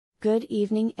Good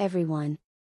evening everyone.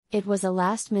 It was a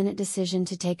last-minute decision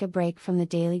to take a break from the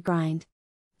daily grind.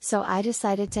 So I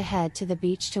decided to head to the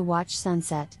beach to watch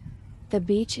sunset. The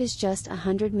beach is just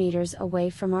 100 meters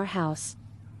away from our house.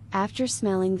 After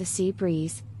smelling the sea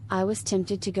breeze, I was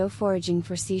tempted to go foraging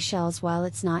for seashells while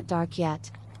it's not dark yet.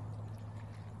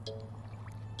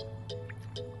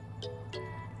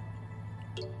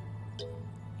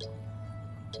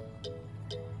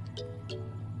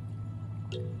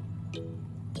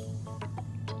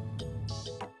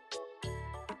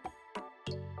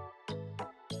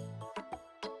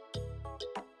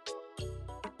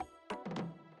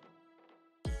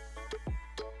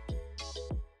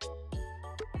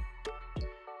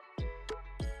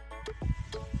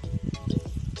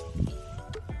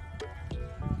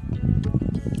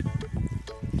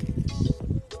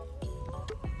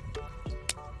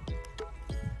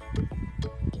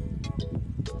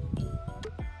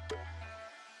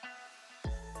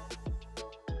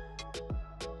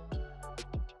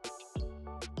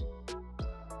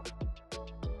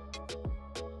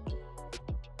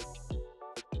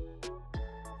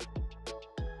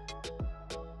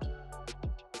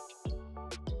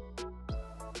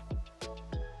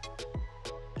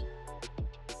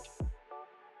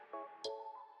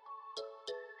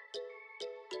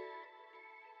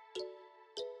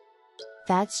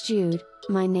 That's Jude,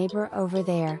 my neighbor over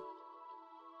there.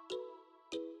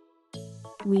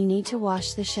 We need to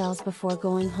wash the shells before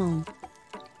going home.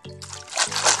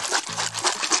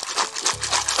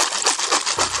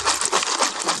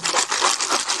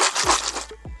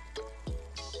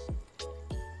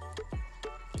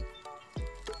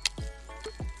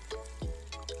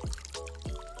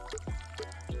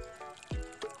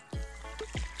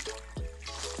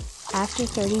 After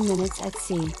 30 minutes at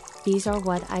sea, these are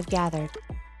what I've gathered.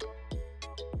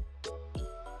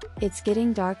 It's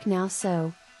getting dark now,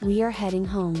 so we are heading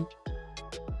home.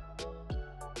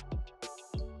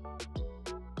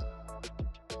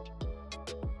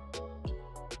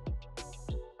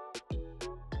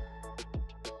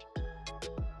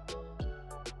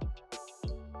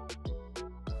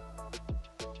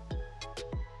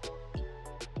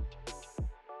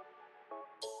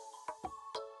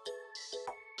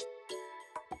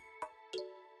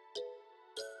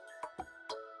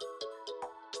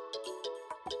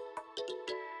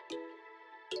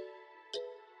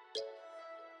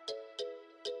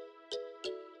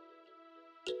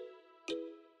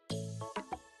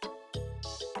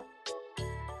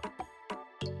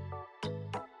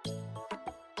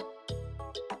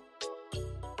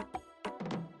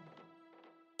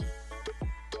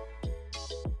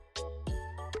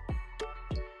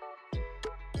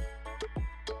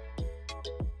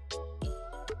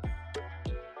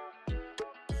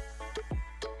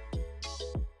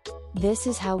 This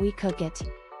is how we cook it.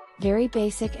 Very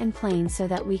basic and plain so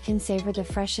that we can savor the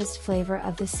freshest flavor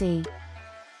of the sea.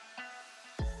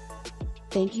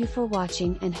 Thank you for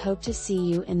watching and hope to see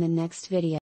you in the next video.